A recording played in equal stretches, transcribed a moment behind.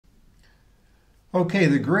Okay,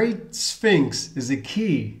 the Great Sphinx is a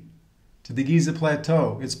key to the Giza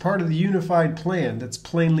Plateau. It's part of the unified plan that's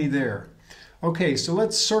plainly there. Okay, so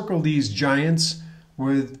let's circle these giants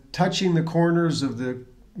with touching the corners of the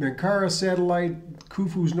Menkaura satellite,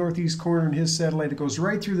 Khufu's northeast corner, and his satellite. It goes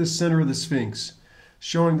right through the center of the Sphinx,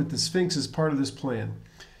 showing that the Sphinx is part of this plan.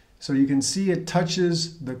 So you can see it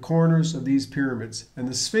touches the corners of these pyramids. And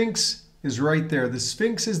the Sphinx is right there. The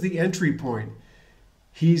Sphinx is the entry point.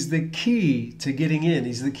 He's the key to getting in.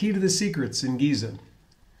 He's the key to the secrets in Giza.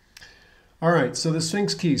 All right, so the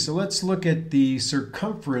Sphinx key. So let's look at the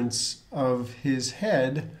circumference of his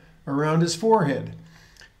head around his forehead.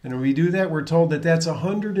 And when we do that, we're told that that's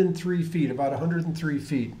 103 feet, about 103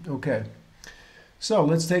 feet. Okay, so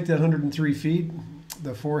let's take that 103 feet,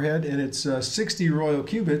 the forehead, and it's 60 royal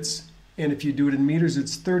cubits. And if you do it in meters,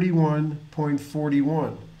 it's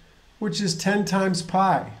 31.41, which is 10 times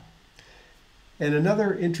pi. And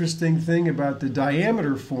another interesting thing about the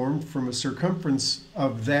diameter formed from a circumference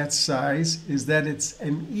of that size is that it's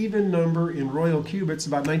an even number in royal cubits,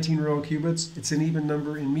 about 19 royal cubits. It's an even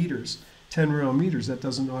number in meters, 10 royal meters. That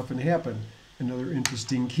doesn't often happen. Another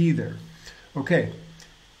interesting key there. Okay,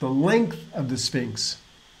 the length of the Sphinx.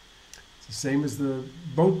 It's the same as the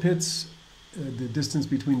boat pits. The distance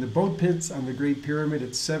between the boat pits on the Great Pyramid,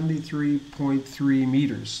 it's 73.3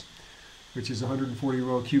 meters. Which is 140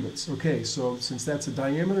 royal cubits. Okay, so since that's a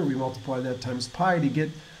diameter, we multiply that times pi to get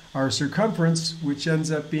our circumference, which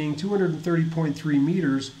ends up being 230.3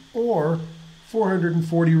 meters or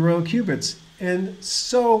 440 royal cubits. And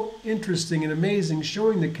so interesting and amazing,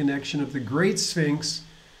 showing the connection of the Great Sphinx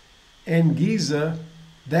and Giza.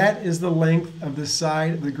 That is the length of the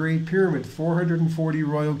side of the Great Pyramid, 440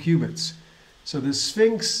 royal cubits. So the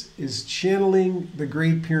Sphinx is channeling the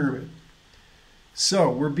Great Pyramid.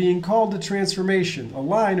 So we're being called to transformation. A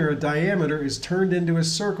line or a diameter is turned into a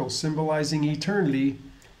circle, symbolizing eternity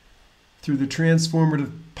through the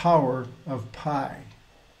transformative power of pi.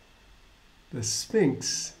 The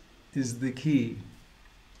Sphinx is the key.